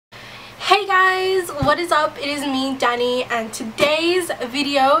Hey guys, what is up? It is me, Dani, and today's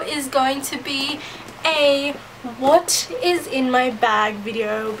video is going to be a what is in my bag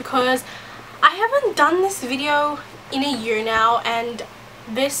video because I haven't done this video in a year now, and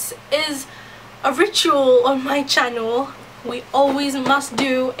this is a ritual on my channel. We always must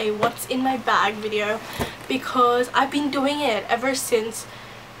do a what's in my bag video because I've been doing it ever since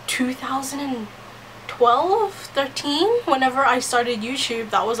 2012, 13, whenever I started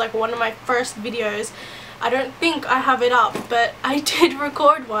YouTube. That was like one of my first videos. I don't think I have it up, but I did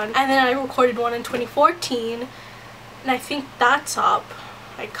record one, and then I recorded one in 2014, and I think that's up.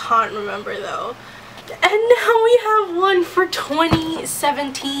 I can't remember though. And now we have one for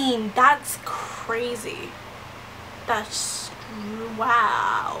 2017. That's crazy. That's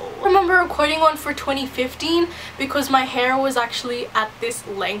wow. I remember recording one for 2015 because my hair was actually at this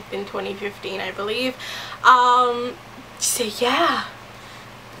length in 2015, I believe. So yeah,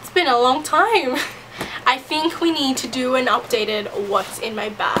 it's been a long time. I think we need to do an updated what's in my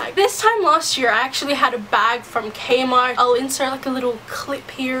bag. This time last year I actually had a bag from Kmart. I'll insert like a little clip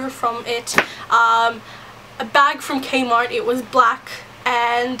here from it. A bag from Kmart. It was black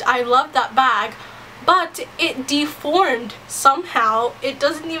and I loved that bag, but it deformed somehow. It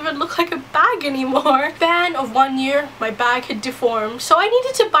doesn't even look like a bag anymore. Span of 1 year my bag had deformed, so I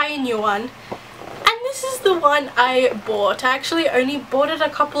needed to buy a new one. And this is the one I bought. I actually only bought it a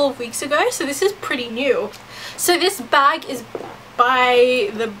couple of weeks ago, so this is pretty new. So this bag is by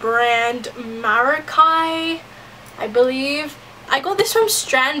the brand Maracay, I believe. I got this from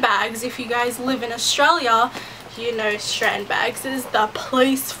Strand Bags. If you guys live in Australia, you know Strand Bags is the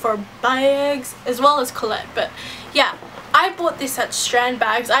place for bags, as well as Colette. But yeah, I bought this at Strand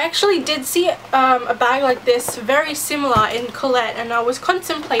Bags. I actually did see a bag like this very similar in Colette, and I was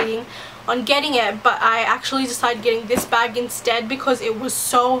contemplating on getting it, but I actually decided getting this bag instead because it was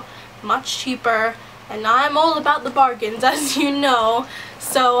so much cheaper, and I'm all about the bargains, as you know.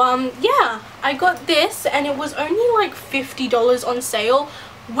 So yeah, I got this and it was only like $50 on sale,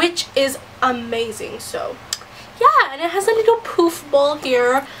 which is amazing. So yeah, and it has a little poof ball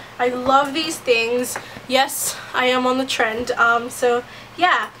here. I love these things. Yes, I am on the trend. So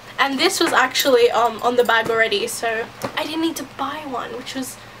yeah, and this was actually on the bag already, so I didn't need to buy one, which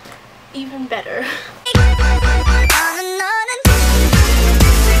was even better.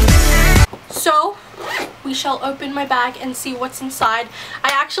 So we shall open my bag and see what's inside.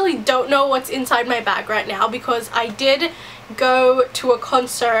 I actually don't know what's inside my bag right now because I did go to a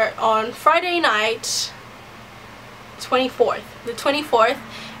concert on Friday night, the 24th,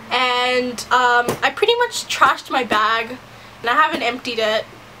 and I pretty much trashed my bag and I haven't emptied it,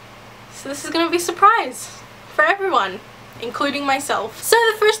 so this is gonna be a surprise for everyone, including myself. So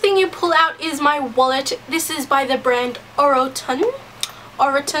the first thing you pull out is my wallet. This is by the brand Oroton,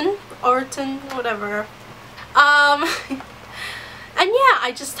 whatever. And yeah,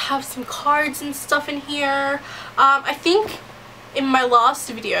 I just have some cards and stuff in here. I think in my last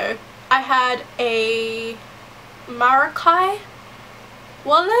video I had a Maracay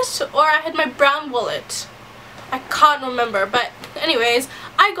wallet, or I had my brown wallet. I can't remember, but anyways,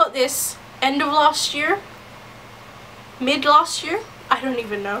 I got this end of last year, mid last year, I don't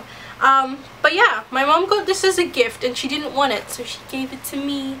even know. But yeah, my mom got this as a gift and she didn't want it, so she gave it to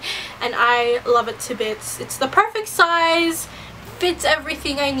me, and I love it to bits. It's the perfect size, fits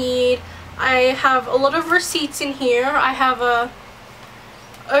everything I need. I have a lot of receipts in here. I have a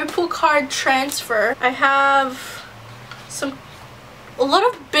Opal card transfer. I have a lot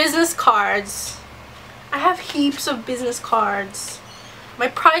of business cards. I have heaps of business cards. My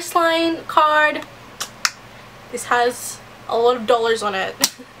Priceline card. This has a lot of dollars on it.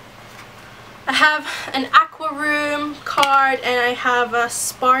 I have an Aqua Room card, and I have a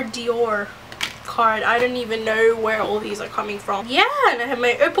Spar Dior card. I don't even know where all these are coming from. Yeah, and I have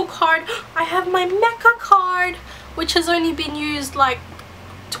my Opal card. I have my Mecca card, which has only been used like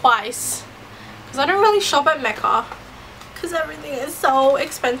twice because I don't really shop at Mecca because everything is so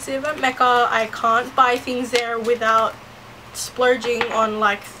expensive at Mecca. I can't buy things there without splurging on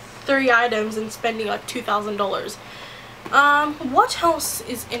like 3 items and spending like $2,000. What else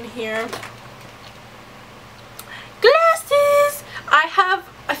is in here? Glasses! I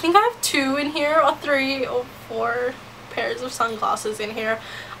think I have 2 in here, or 3 or 4 pairs of sunglasses in here.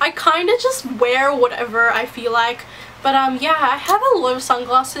 I kind of just wear whatever I feel like, but yeah, I have a lot of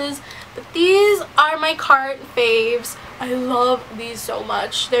sunglasses, but these are my current faves. I love these so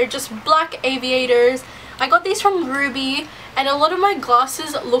much. They're just black aviators. I got these from Ruby, and a lot of my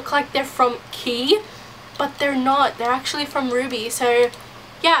glasses look like they're from Key, but they're not. They're actually from Ruby. So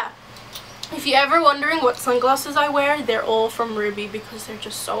yeah, If you're ever wondering what sunglasses I wear, they're all from Ruby because they're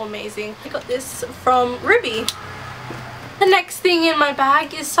just so amazing. I got this from Ruby. The next thing in my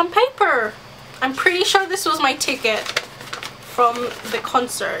bag is some paper. I'm pretty sure this was my ticket from the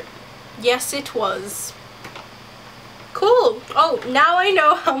concert. Yes, it was. Cool. Oh, now I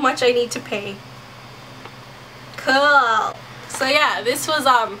know how much I need to pay. Cool. So yeah, this was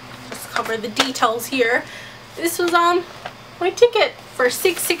let's cover the details here. This was my ticket for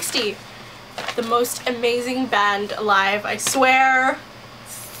 $6.60. The most amazing band alive, I swear.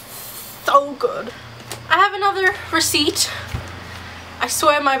 So good. I have another receipt. I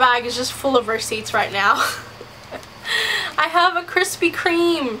swear my bag is just full of receipts right now. I have a Krispy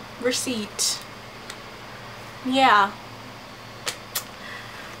Kreme receipt. Yeah.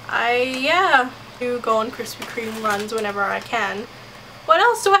 I do go on Krispy Kreme runs whenever I can. What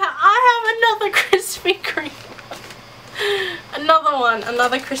else do I have? I have another Krispy Kreme. Another one,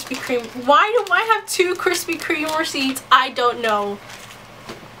 another Krispy Kreme. Why do I have two Krispy Kreme receipts? I don't know.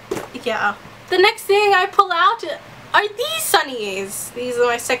 Yeah. The next thing I pull out are these sunnies. These are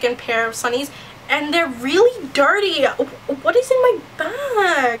my second pair of sunnies, and they're really dirty. What is in my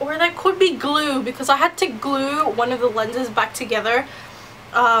bag? Or that could be glue, because I had to glue one of the lenses back together.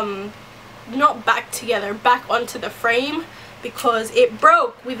 Not back together, back onto the frame, because it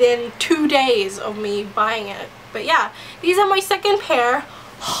broke within 2 days of me buying it. But yeah, these are my second pair.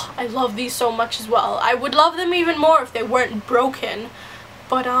 I love these so much as well. I would love them even more if they weren't broken.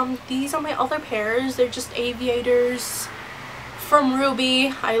 But these are my other pairs. They're just aviators from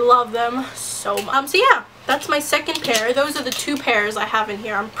Ruby. I love them so much. So yeah, that's my second pair. Those are the two pairs I have in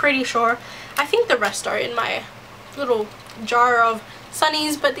here, I'm pretty sure. I think the rest are in my little jar of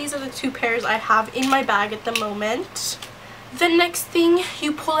sunnies, but these are the two pairs I have in my bag at the moment. The next thing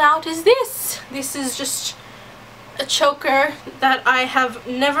you pull out is this. This is just a choker that I have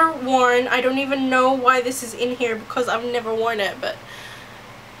never worn. I don't even know why this is in here because I've never worn it, but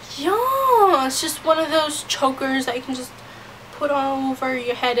yeah, it's just one of those chokers that you can just put on over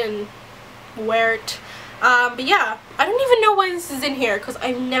your head and wear it. But yeah, I don't even know why this is in here because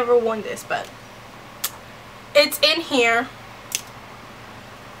I've never worn this, but it's in here.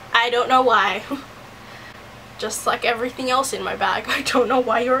 I don't know why. Just like everything else in my bag, I don't know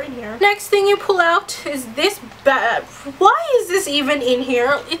why you're in here. Next thing you pull out is this bag. Why is this even in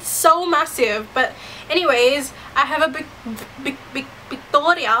here? It's so massive. But anyways, I have a big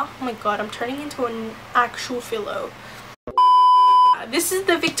Victoria. Oh my god, I'm turning into an actual philo. This is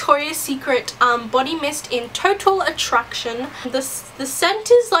the Victoria's Secret body mist in Total Attraction. The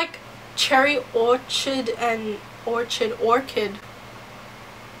scent is like cherry orchid and orchid.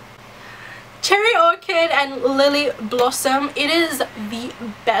 Cherry orchid and lily blossom. It is the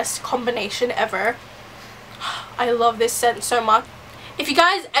best combination ever. I love this scent so much. If you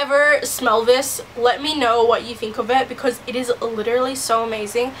guys ever smell this, let me know what you think of it because it is literally so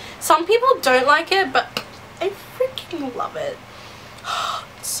amazing. Some people don't like it, but I freaking love it.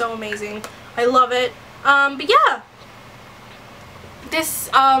 It's so amazing. I love it. But yeah, this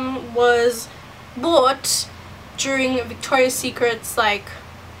was bought during Victoria's Secret's like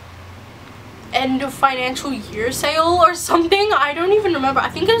end of financial year sale or something. I don't even remember. I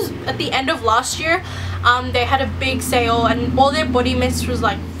think it was at the end of last year. They had a big sale and all their body mist was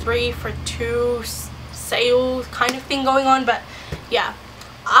like 3 for 2 sale kind of thing going on. But yeah,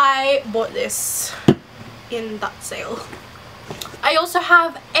 I bought this in that sale. I also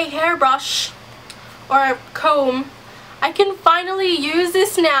have a hairbrush or a comb. I can finally use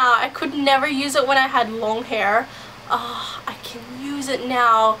this now. I could never use it when I had long hair. I can use it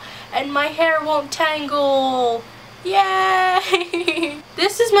now and my hair won't tangle. Yay!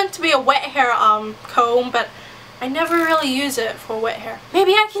 This is meant to be a wet hair comb, but I never really use it for wet hair.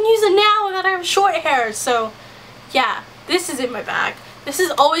 Maybe I can use it now that I have short hair. So yeah, this is in my bag. This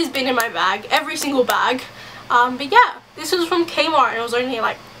has always been in my bag, every single bag. But yeah, this was from Kmart and it was only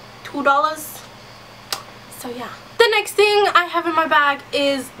like $2. So yeah. The next thing I have in my bag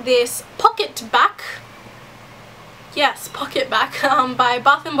is this pocket back. Yes, pocket back by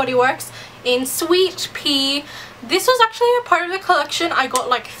Bath & Body Works in Sweet Pea. This was actually a part of the collection I got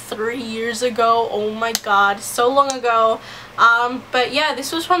like 3 years ago. Oh my god, so long ago. But yeah,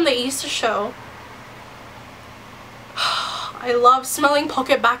 this was from the Easter show. I love smelling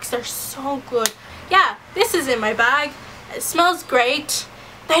pocket backs. They're so good. Yeah, this is in my bag. It smells great.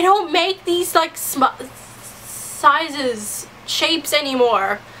 They don't make these like sizes, shapes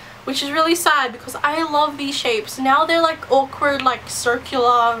anymore, which is really sad because I love these shapes. Now they're like awkward, like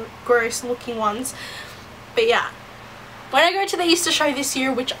circular, gross looking ones. But yeah, when I go to the Easter show this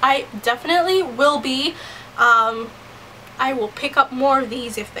year, which I definitely will be, I will pick up more of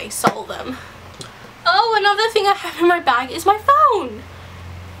these if they sell them. Oh, another thing I have in my bag is my phone,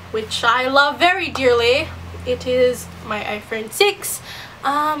 which I love very dearly. It is my iPhone 6. You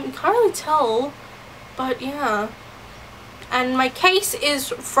can't really tell, but yeah. And my case is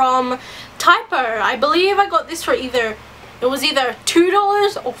from Typo. I believe I got this for either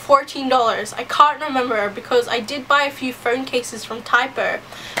 $2 or $14. I can't remember because I did buy a few phone cases from Typo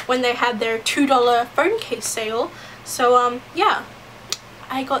when they had their $2 phone case sale. So yeah,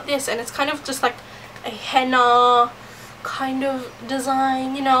 I got this, and it's kind of just like a henna kind of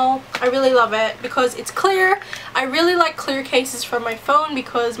design, you know. I really love it because it's clear. I really like clear cases for my phone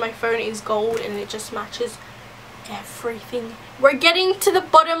because my phone is gold and it just matches everything. We're getting to the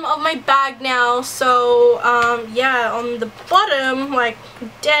bottom of my bag now, so yeah, on the bottom, like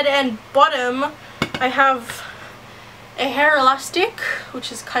dead end bottom, I have a hair elastic,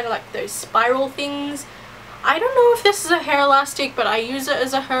 which is kind of like those spiral things. I don't know if this is a hair elastic, but I use it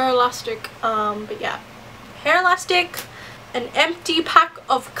as a hair elastic. But yeah, hair elastic, an empty pack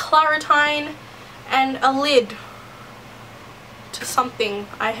of Claritine, and a lid to something.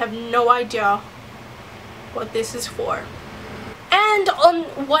 I have no idea what this is for. And on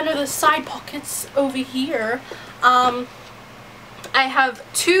one of the side pockets over here, I have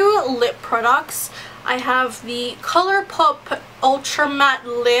two lip products. I have the ColourPop Ultra Matte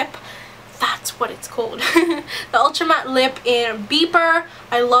Lip. That's what it's called. The Ultra Matte Lip in Beeper.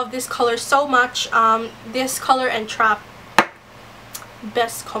 I love this color so much. This color and Trap,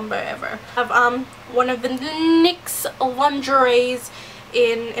 best combo ever. I have one of the NYX lingeries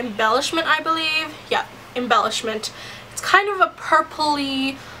in Embellishment, I believe. Yeah, Embellishment. It's kind of a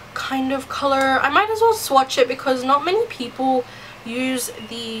purpley kind of color. I might as well swatch it because not many people use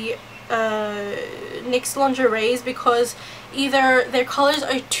the NYX lingeries because either their colors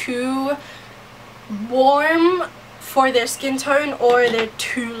are too warm for their skin tone or they're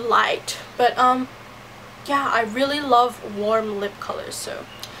too light. But yeah, I really love warm lip colors, so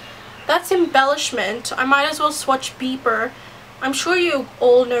that's Embellishment. I might as well swatch Beeper. I'm sure you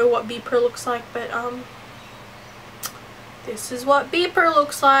all know what Beeper looks like, but this is what Beeper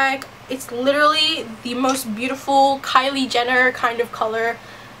looks like. It's literally the most beautiful Kylie Jenner kind of color.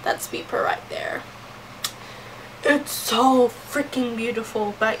 That's Beeper right there. It's so freaking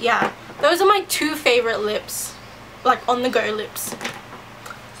beautiful. But yeah, those are my two favorite lips, like on the go lips.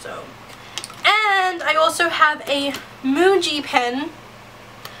 So, and I also have a Muji pen.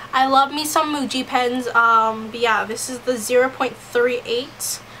 I love me some Muji pens. But yeah, this is the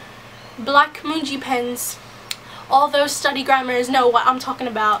 0.38 black Muji pens. All those study grammars know what I'm talking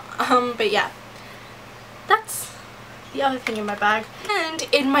about. But yeah, that's the other thing in my bag. And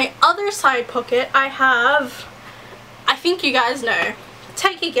in my other side pocket, I have, I think you guys know.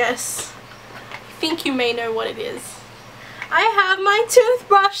 Take a guess. I think you may know what it is. I have my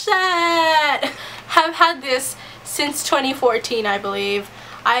toothbrush set. I've had this since 2014, I believe.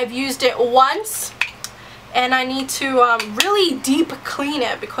 I've used it once and I need to really deep clean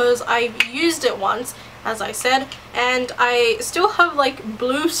it because I've used it once, as I said, and I still have like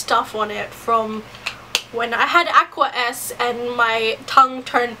blue stuff on it from when I had Aqua S and my tongue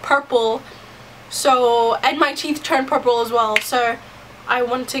turned purple, so, and my teeth turned purple as well, so I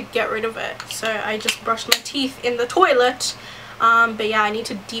want to get rid of it. So I just brushed my teeth in the toilet, but yeah, I need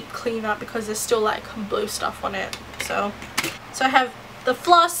to deep clean that because there's still like blue stuff on it. So I have the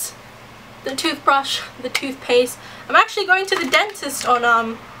floss, the toothbrush, the toothpaste. I'm actually going to the dentist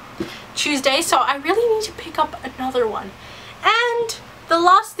on Tuesday, so I really need to pick up another one. And the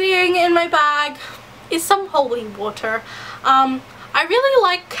last thing in my bag is some holy water. I really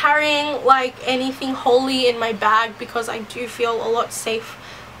like carrying like anything holy in my bag because I do feel a lot safe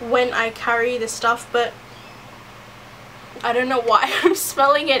when I carry this stuff, but I don't know why I'm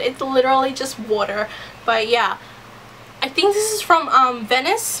smelling it. It's literally just water. But yeah, I think this is from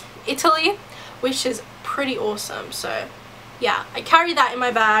Venice, Italy, which is pretty awesome. So yeah, I carry that in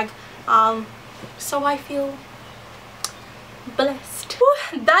my bag, so I feel blessed.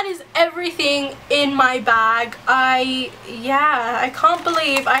 Whew, that is everything in my bag. I can't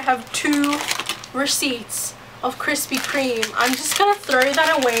believe I have 2 receipts of Krispy Kreme. I'm just gonna throw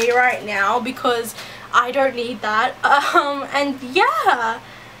that away right now because I don't need that. And yeah,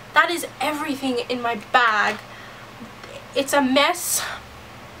 that is everything in my bag. It's a mess,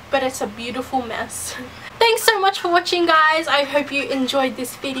 but it's a beautiful mess. Thanks so much for watching, guys. I hope you enjoyed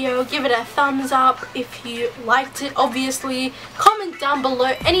this video. Give it a thumbs up if you liked it, obviously. Comment down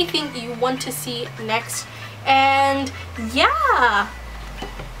below anything you want to see next. And yeah,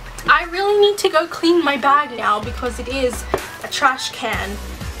 I really need to go clean my bag now because it is a trash can.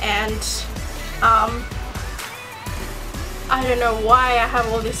 And I don't know why I have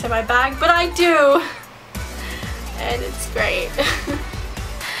all this in my bag, but I do. And it's great.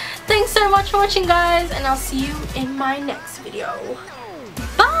 Thanks so much for watching, guys, and I'll see you in my next video.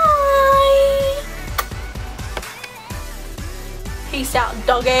 Bye! Peace out,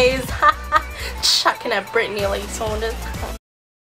 doggies. Chucking at Brittany Lee Saunders.